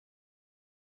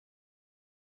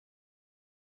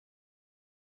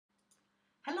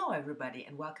Hello everybody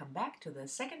and welcome back to the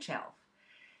second shelf.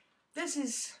 This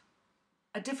is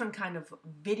a different kind of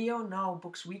video, no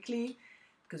Books Weekly,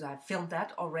 because I've filmed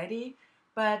that already,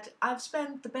 but I've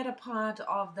spent the better part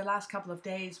of the last couple of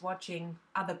days watching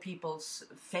other people's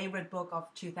favorite book of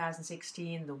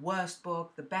 2016, the worst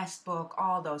book, the best book,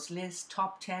 all those lists,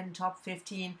 top 10, top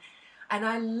 15, and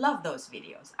I love those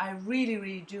videos. I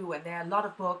really do, and there are a lot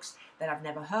of books that I've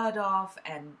never heard of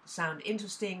and sound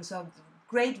interesting, so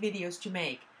great videos to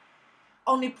make.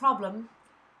 Only problem,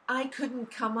 I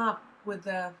couldn't come up with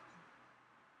a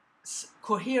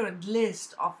coherent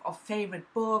list of favorite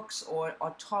books or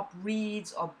top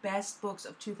reads or best books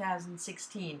of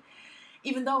 2016.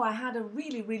 Even though I had a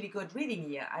really good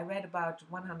reading year. I read about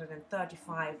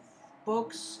 135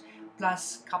 books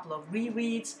plus a couple of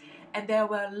rereads, and there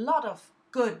were a lot of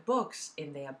good books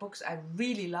in there. Books I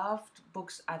really loved,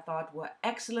 books I thought were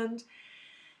excellent.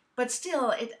 But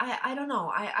still, I don't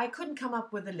know, I couldn't come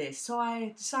up with a list, so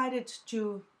I decided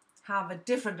to have a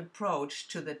different approach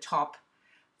to the top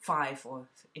 5, or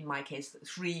in my case,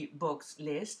 3 books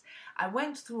list. I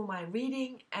went through my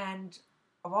reading, and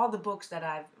of all the books that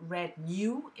I've read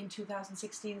new in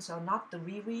 2016, so not the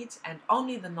rereads, and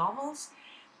only the novels,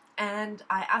 and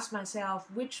I asked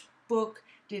myself, which book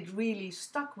did really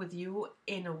stuck with you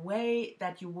in a way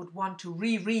that you would want to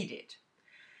reread it?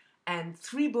 And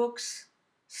 3 books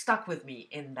stuck with me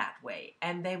in that way,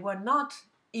 and they were not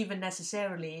even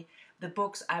necessarily the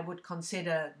books I would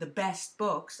consider the best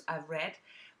books I've read,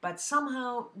 but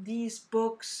somehow these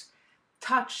books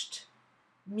touched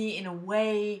me in a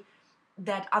way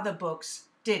that other books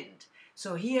didn't.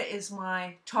 So here is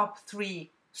my top 3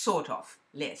 sort of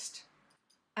list.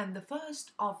 And the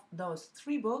first of those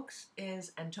 3 books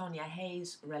is Antonia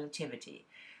Hayes' Relativity.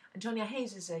 Antonia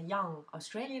Hayes is a young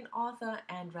Australian author,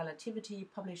 and Relativity,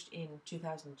 published in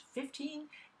 2015,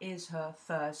 is her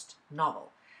first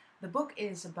novel. The book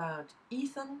is about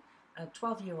Ethan, a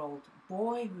 12-year-old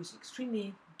boy who's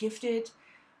extremely gifted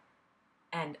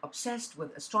and obsessed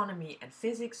with astronomy and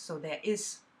physics, so there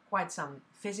is quite some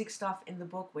physics stuff in the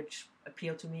book which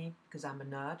appealed to me because I'm a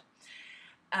nerd.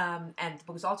 And the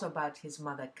book is also about his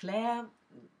mother Claire,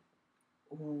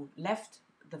 who left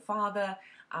the father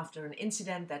after an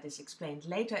incident that is explained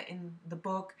later in the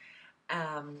book.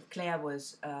 Claire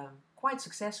was a quite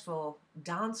successful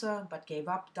dancer, but gave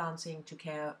up dancing to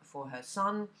care for her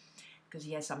son because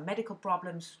he has some medical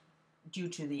problems due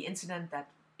to the incident that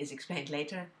is explained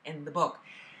later in the book.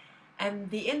 And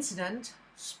the incident,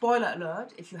 spoiler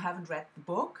alert if you haven't read the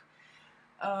book,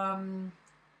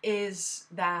 is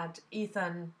that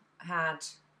Ethan had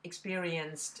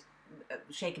experienced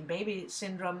shaken baby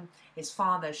syndrome. His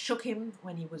father shook him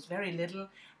when he was very little,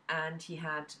 and he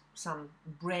had some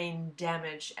brain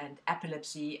damage and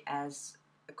epilepsy as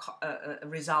a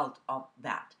result of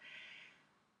that.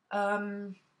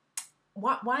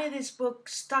 Why this book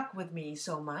stuck with me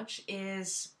so much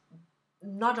is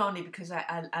not only because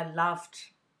I loved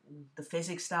the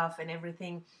physics stuff and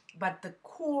everything, but the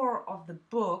core of the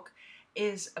book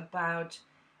is about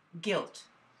guilt,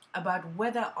 about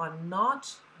whether or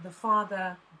not the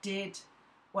father did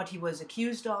what he was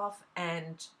accused of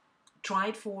and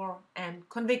tried for and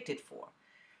convicted for,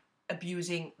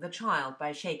 abusing the child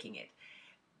by shaking it.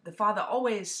 The father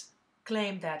always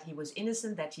claimed that he was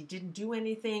innocent, that he didn't do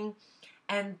anything,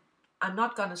 and I'm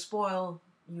not going to spoil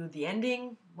you the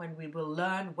ending when we will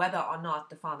learn whether or not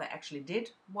the father actually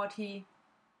did what he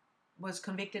was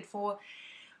convicted for.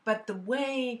 But the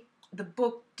way the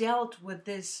book dealt with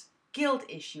this guilt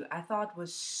issue, I thought,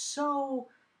 was so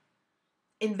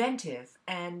inventive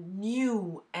and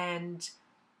new and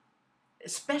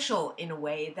special in a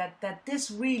way that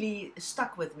this really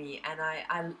stuck with me, and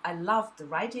I loved the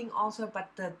writing also,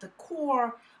 but the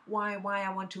core why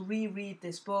I want to reread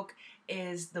this book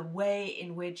is the way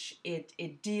in which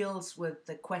it deals with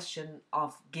the question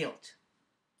of guilt.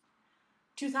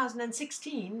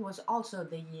 2016 was also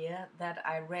the year that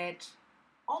I read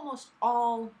almost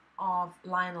all of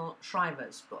Lionel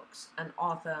Shriver's books, an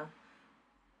author,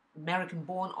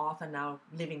 American-born author, now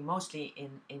living mostly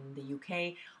in the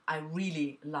UK, I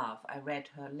really love. I read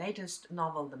her latest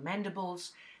novel, The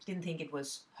Mandibles. Didn't think it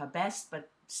was her best, but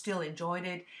still enjoyed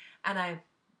it. And I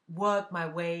worked my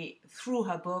way through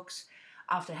her books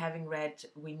after having read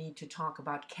We Need to Talk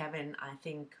About Kevin, I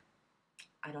think,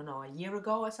 I don't know, a year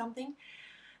ago or something.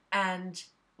 And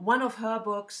one of her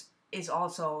books is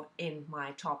also in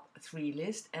my top 3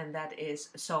 list, and that is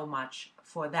So Much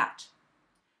for That.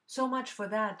 So Much for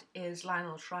That is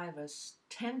Lionel Shriver's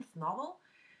 10th novel.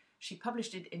 She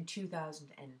published it in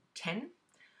 2010.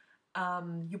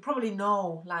 You probably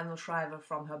know Lionel Shriver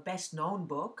from her best-known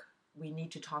book, we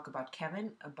need to talk about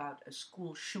Kevin, about a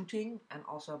school shooting, and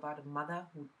also about a mother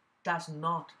who does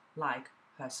not like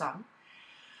her son.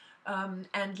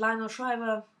 And Lionel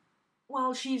Shriver,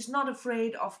 well, she's not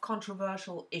afraid of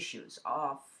controversial issues,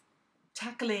 of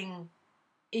tackling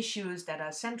issues that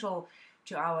are central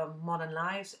to our modern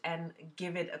lives and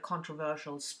give it a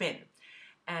controversial spin.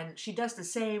 And she does the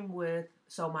same with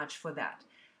So Much for That.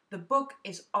 The book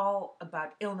is all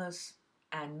about illness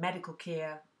and medical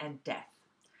care and death.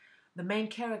 The main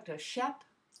character, Shep,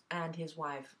 and his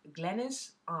wife,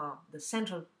 Glenys, are the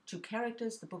central two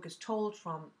characters. The book is told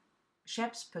from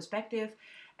Shep's perspective,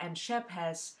 and Shep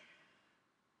has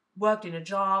worked in a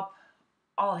job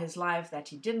all his life that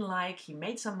he didn't like. He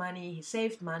made some money, he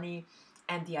saved money,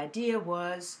 and the idea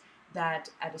was that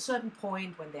at a certain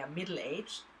point when they are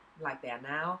middle-aged, like they are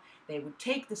now, they would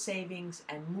take the savings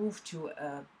and move to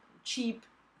a cheap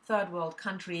third world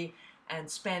country and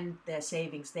spend their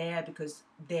savings there, because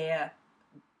there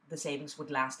the savings would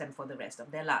last them for the rest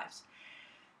of their lives.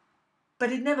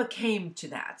 But it never came to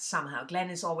that somehow.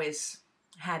 Glenys always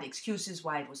had excuses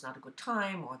why it was not a good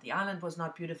time, or the island was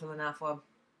not beautiful enough.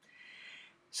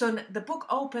 So the book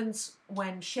opens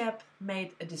when Shep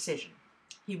made a decision.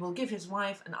 He will give his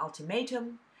wife an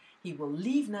ultimatum. He will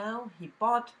leave now. He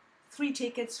bought 3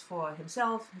 tickets for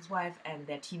himself, his wife, and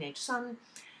their teenage son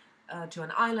to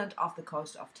an island off the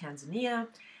coast of Tanzania.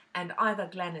 And either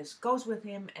Glenys goes with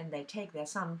him and they take their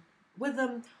son with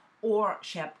them, or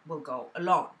Shep will go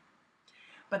alone.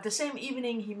 But the same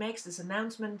evening he makes this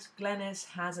announcement, Glenys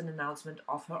has an announcement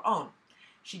of her own.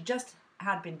 She just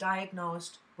had been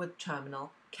diagnosed with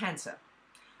terminal cancer,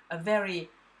 a very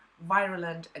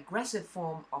virulent, aggressive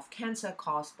form of cancer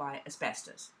caused by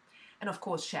asbestos. And of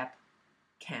course, Shep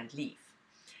can't leave.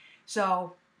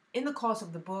 So in the course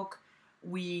of the book,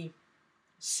 we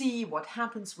see what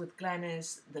happens with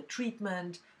Glenys, the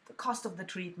treatment, the cost of the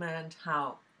treatment,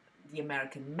 how the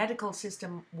American medical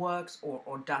system works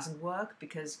or doesn't work,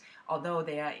 because although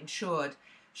they are insured,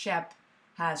 Shep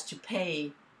has to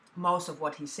pay most of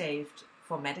what he saved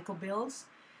for medical bills.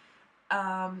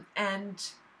 And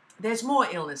there's more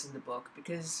illness in the book,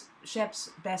 because Shep's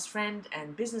best friend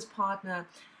and business partner,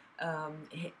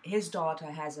 his daughter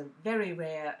has a very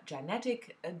rare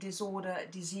genetic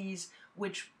disease,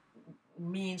 which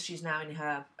means she's now in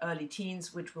her early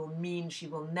teens, which will mean she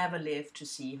will never live to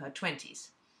see her 20s.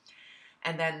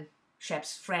 And then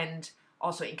Shep's friend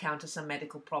also encounters some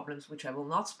medical problems, which I will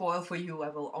not spoil for you. I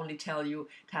will only tell you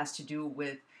it has to do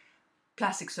with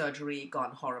plastic surgery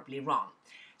gone horribly wrong.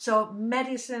 So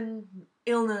medicine,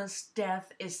 illness,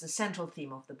 death is the central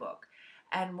theme of the book.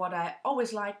 And what I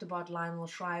always liked about Lionel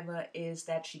Shriver is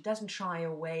that she doesn't shy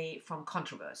away from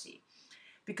controversy,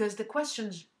 because the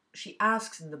questions she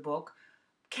asks in the book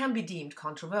can be deemed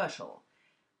controversial.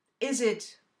 Is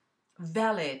it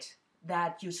valid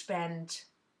that you spend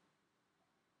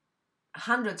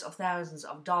hundreds of thousands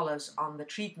of dollars on the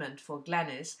treatment for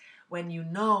Glenys when you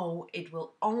know it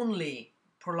will only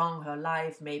prolong her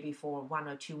life maybe for 1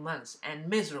 or 2 months, and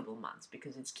miserable months,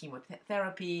 because it's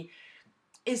chemotherapy?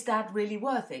 Is that really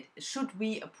worth it? Should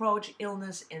we approach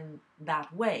illness in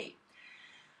that way?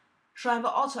 Shriver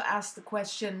also asked the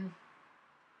question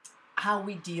how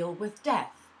we deal with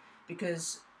death,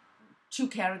 because 2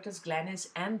 characters, Glenys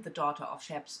and the daughter of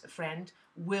Shep's friend,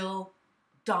 will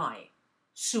die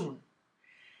soon.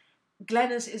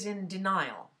 Glenys is in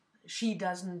denial. She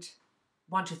doesn't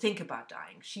want to think about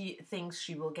dying. She thinks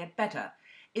she will get better.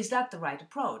 Is that the right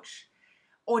approach?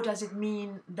 Or does it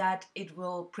mean that it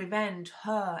will prevent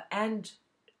her and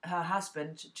her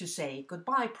husband to say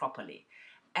goodbye properly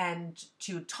and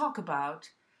to talk about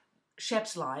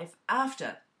Shep's life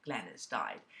after Glenys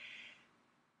died?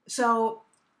 So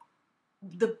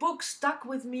the book stuck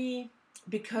with me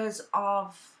because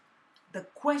of the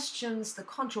questions, the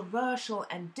controversial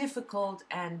and difficult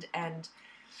and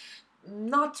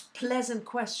not pleasant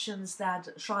questions that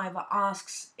Shriver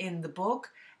asks in the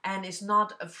book and is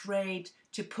not afraid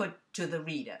to put to the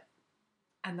reader.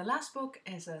 And the last book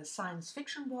is a science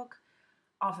fiction book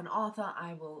of an author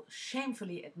I will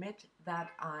shamefully admit that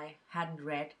I hadn't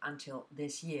read until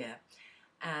this year.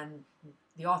 And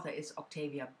the author is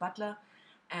Octavia Butler,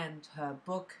 and her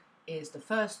book is the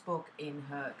first book in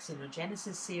her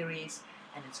Xenogenesis series,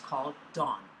 and it's called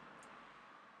Dawn.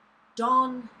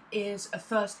 Dawn is a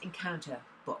first encounter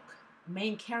book.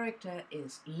 Main character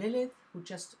is Lilith, who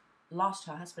just lost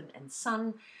her husband and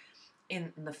son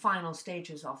in the final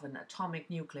stages of an atomic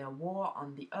nuclear war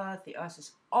on the Earth. The Earth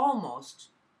is almost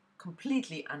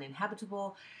completely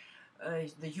uninhabitable.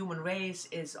 The human race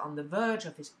is on the verge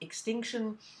of its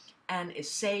extinction and is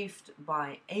saved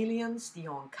by aliens, the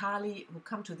Oankali, who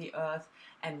come to the Earth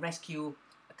and rescue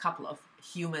a couple of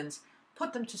humans,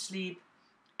 put them to sleep,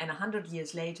 and 100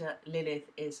 years later, Lilith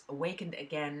is awakened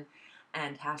again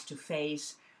and has to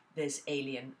face this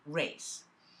alien race.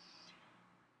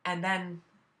 And then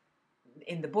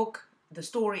in the book, the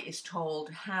story is told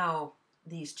how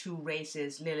these two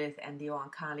races, Lilith and the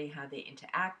Oankali, how they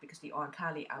interact, because the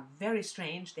Oankali are very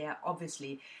strange. They are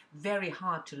obviously very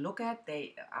hard to look at.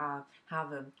 They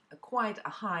have quite a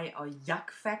high or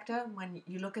yuck factor when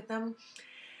you look at them.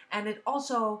 And it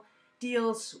also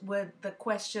deals with the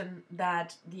question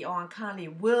that the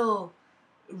Oankali will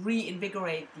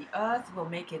reinvigorate the earth, will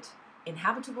make it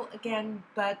inhabitable again,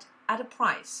 but at a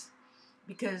price.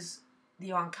 Because the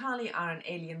Oankali are an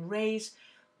alien race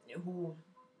who,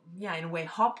 in a way,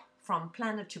 hop from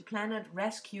planet to planet,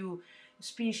 rescue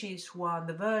species who are on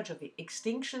the verge of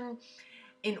extinction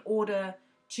in order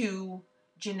to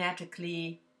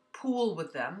genetically pool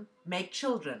with them, make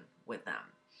children with them.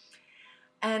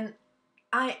 And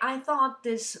I thought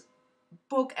this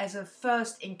book as a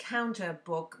first encounter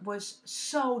book was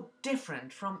so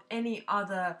different from any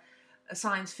other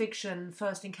science fiction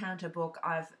first encounter book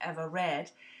I've ever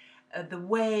read. The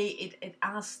way it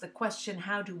asks the question,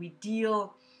 how do we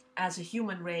deal as a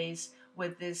human race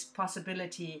with this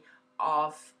possibility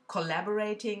of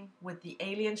collaborating with the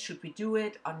aliens? Should we do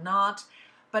it or not?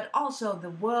 But also the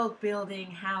world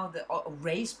building, how the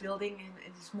race building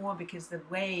is more, because the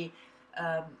way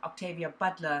Octavia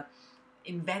Butler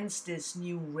invents this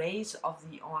new race of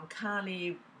the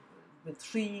Oankali with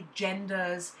 3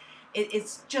 genders.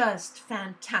 It's just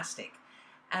fantastic.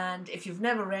 And if you've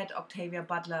never read Octavia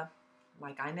Butler,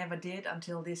 like I never did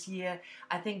until this year,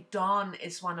 I think Dawn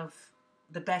is one of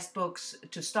the best books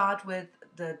to start with.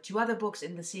 The 2 other books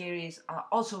in the series are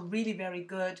also really very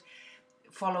good,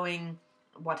 following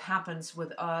what happens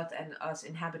with Earth and us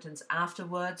inhabitants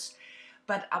afterwards.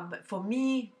 But for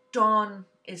me, Dawn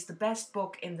is the best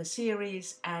book in the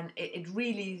series, and it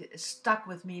really stuck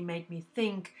with me, made me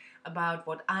think about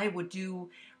what I would do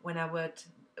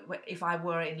if I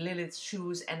were in Lilith's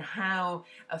shoes, and how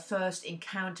a first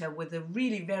encounter with a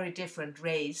really very different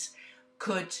race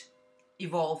could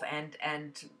evolve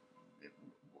and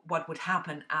what would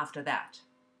happen after that.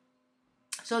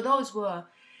 So those were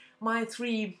my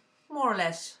 3, more or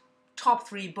less, top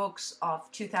 3 books of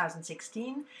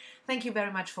 2016. Thank you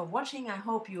very much for watching. I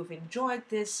hope you've enjoyed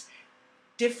this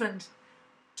different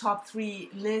top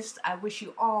 3 list. I wish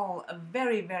you all a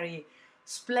very, very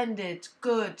splendid,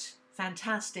 good,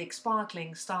 fantastic,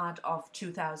 sparkling start of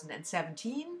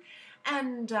 2017.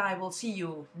 And I will see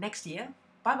you next year.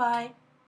 Bye-bye.